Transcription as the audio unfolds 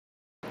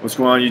What's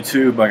going on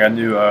YouTube? I got a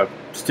new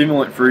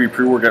stimulant-free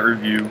pre-workout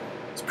review.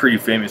 It's pretty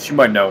famous. You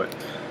might know it.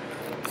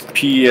 It's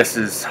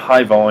PES's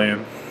high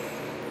volume.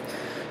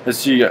 Let's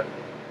see.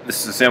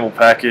 This is a sample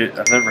packet.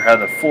 I've never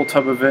had a full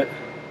tub of it,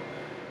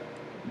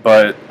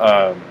 but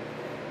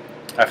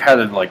I've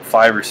had like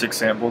 5 or 6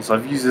 samples.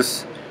 I've used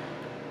this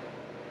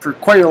for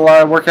quite a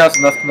lot of workouts,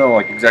 enough to know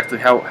like exactly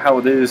how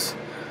it is.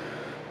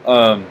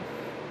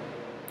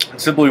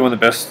 It's simply one of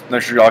the best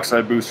nitric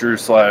oxide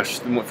boosters /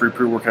 stimulant-free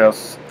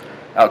pre-workouts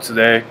out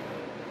today.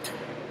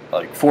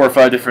 Like 4 or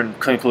 5 different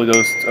clinically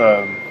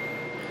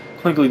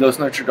dosed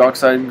nitric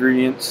oxide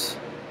ingredients,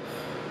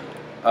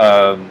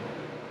 and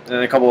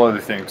a couple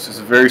other things. It's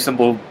a very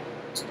simple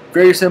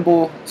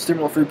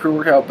stimulant-free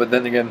pre-workout, but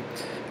then again,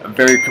 a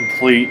very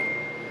complete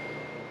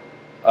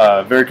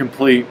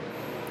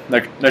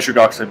nitric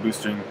oxide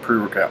boosting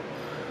pre-workout.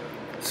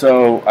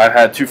 So I've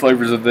had 2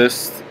 flavors of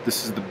this.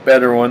 This is the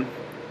better one.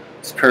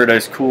 It's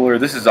Paradise Cooler.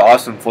 This is an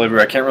awesome flavor.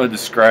 I can't really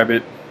describe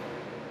it.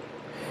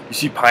 You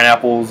see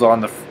pineapples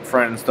on the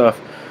front and stuff.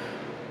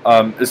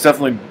 It's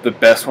definitely the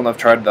best one I've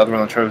tried. The other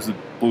one I tried was the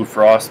Blue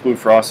Frost. Blue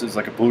Frost is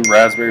like a blue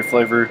raspberry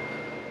flavor,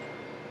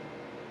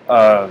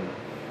 but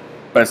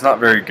it's not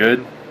very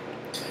good.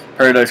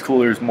 Paradise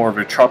Cooler is more of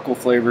a tropical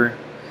flavor,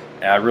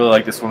 and I really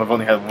like this one. I've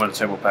only had 1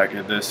 sample packet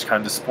of this. Kind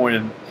of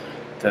disappointed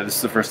that this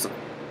is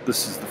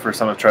the first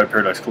time I've tried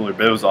Paradise Cooler,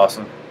 but it was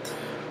awesome.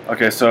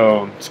 Okay,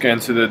 so let's get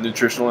into the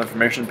nutritional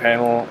information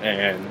panel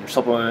and your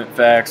supplement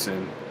facts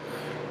and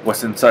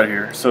what's inside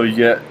here. So you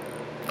get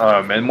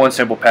in 1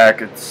 sample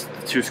pack, it's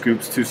 2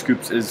 scoops. 2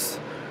 scoops is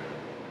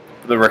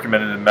the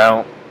recommended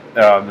amount.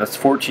 That's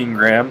 14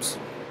 grams.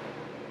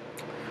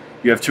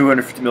 You have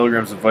 250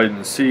 milligrams of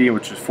vitamin C,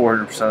 which is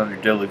 400% of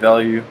your daily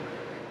value.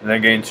 And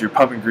then getting into your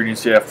pump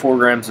ingredients, you have 4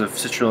 grams of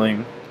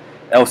citrulline,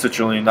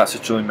 L-citrulline, not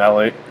citrulline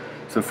malate.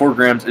 So 4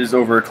 grams is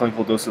over a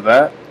clinical dose of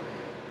that.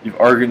 You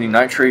have arginine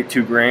nitrate,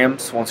 2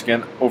 grams. Once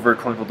again, over a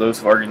clinical dose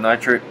of arginine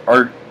nitrate.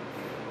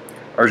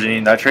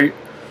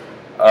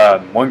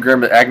 1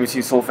 gram of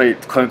agmatine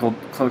sulfate,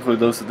 clinical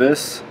dose of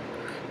this.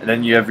 And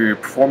then you have your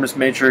performance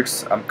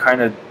matrix. I'm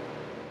kind of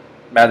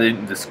mad they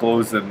didn't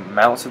disclose the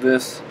amounts of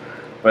this,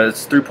 but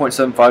it's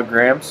 3.75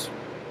 grams.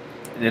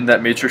 And in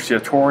that matrix, you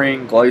have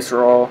taurine,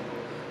 glycerol,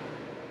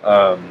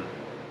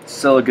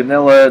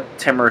 Selaginella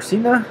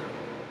tamaricina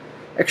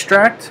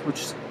extract,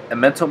 which is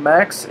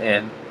Max,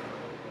 and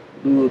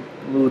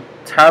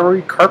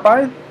Lutari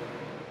carbide.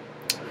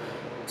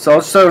 So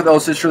let's start with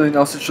L-citrulline.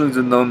 L-citrulline is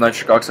a known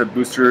nitric oxide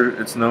booster.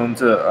 It's known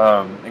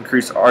to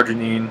increase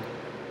arginine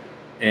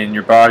in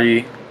your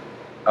body.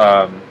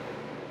 Arginine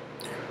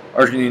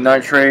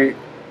nitrate.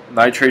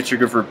 Nitrates are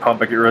good for a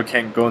pump. I really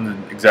can't go into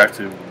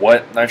exactly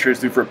what nitrates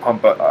do for a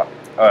pump, but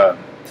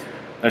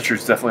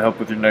nitrates definitely help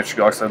with your nitric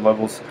oxide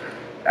levels.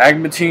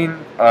 Agmatine.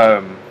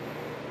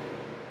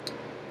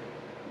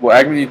 What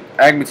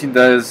agmatine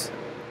does,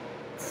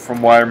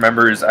 from what I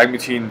remember, is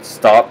agmatine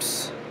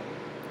stops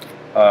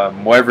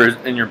whatever is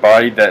in your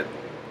body that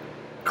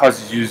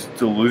causes you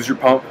to lose your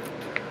pump.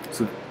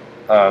 So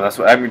that's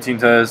what agmatine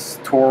does.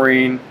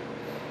 Taurine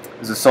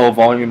is a cell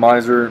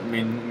volumizer,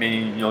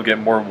 meaning you'll get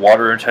more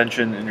water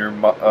retention in your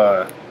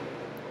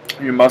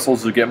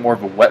muscles. You'll get more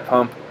of a wet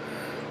pump.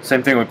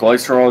 Same thing with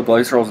glycerol.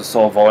 Glycerol is a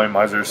cell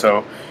volumizer,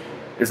 so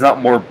it's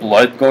not more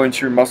blood going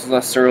to your muscles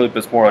necessarily, but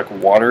it's more like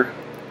water.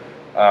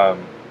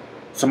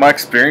 So my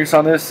experience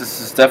on this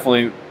is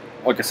definitely,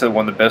 like I said,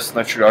 one of the best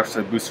nitric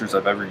oxide boosters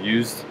I've ever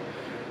used.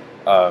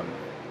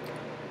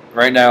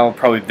 Right now,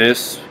 probably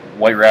this,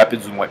 White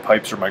Rapids and White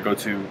Pipes are my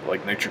go-to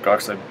like nitric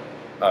oxide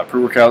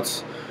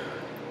pre-workouts.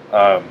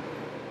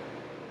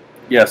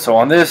 Yeah, so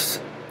on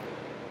this,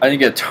 I didn't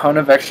get a ton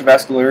of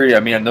extravascularity. I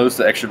mean, I noticed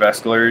the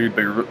extravascularity,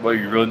 but what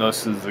you really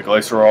notice is the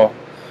glycerol.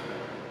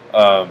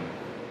 The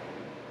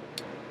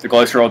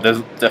glycerol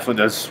definitely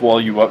does swell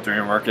you up during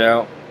a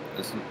workout.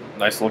 It's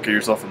nice to look at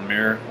yourself in the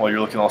mirror while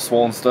you're looking all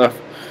swollen and stuff.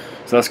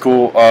 So that's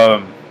cool.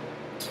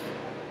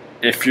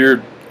 If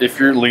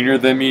you're leaner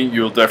than me,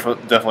 you'll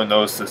definitely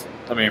notice this.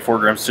 I mean, 4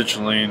 grams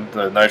citrulline,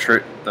 the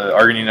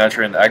arginine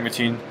nitrate, and the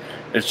agmatine.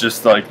 It's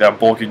just like that I'm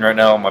bulking right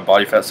now. My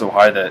body fat's so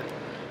high that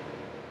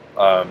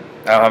I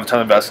don't have a ton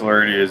of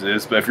vascularity as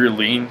is. But if you're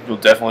lean, you'll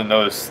definitely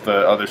notice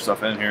the other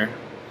stuff in here.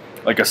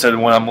 Like I said,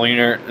 when I'm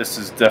leaner, this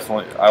is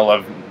definitely, I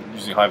love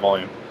using high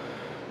volume.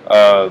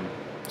 So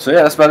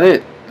yeah, that's about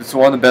it. It's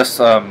one of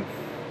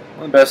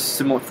the best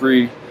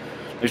stimulant-free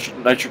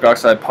nitric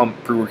oxide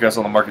pump pre-workouts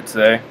on the market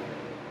today.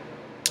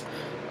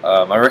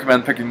 I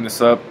recommend picking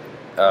this up.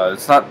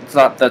 It's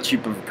not that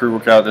cheap of a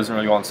pre-workout. It doesn't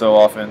really go on sale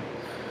often,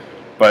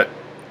 but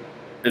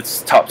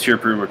it's top tier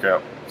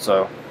pre-workout.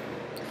 So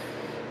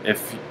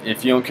if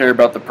you don't care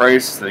about the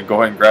price, then go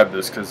ahead and grab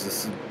this,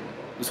 because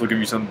this will give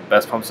you some of the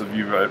best pumps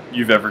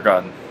you've ever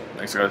gotten.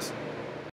 Thanks, guys.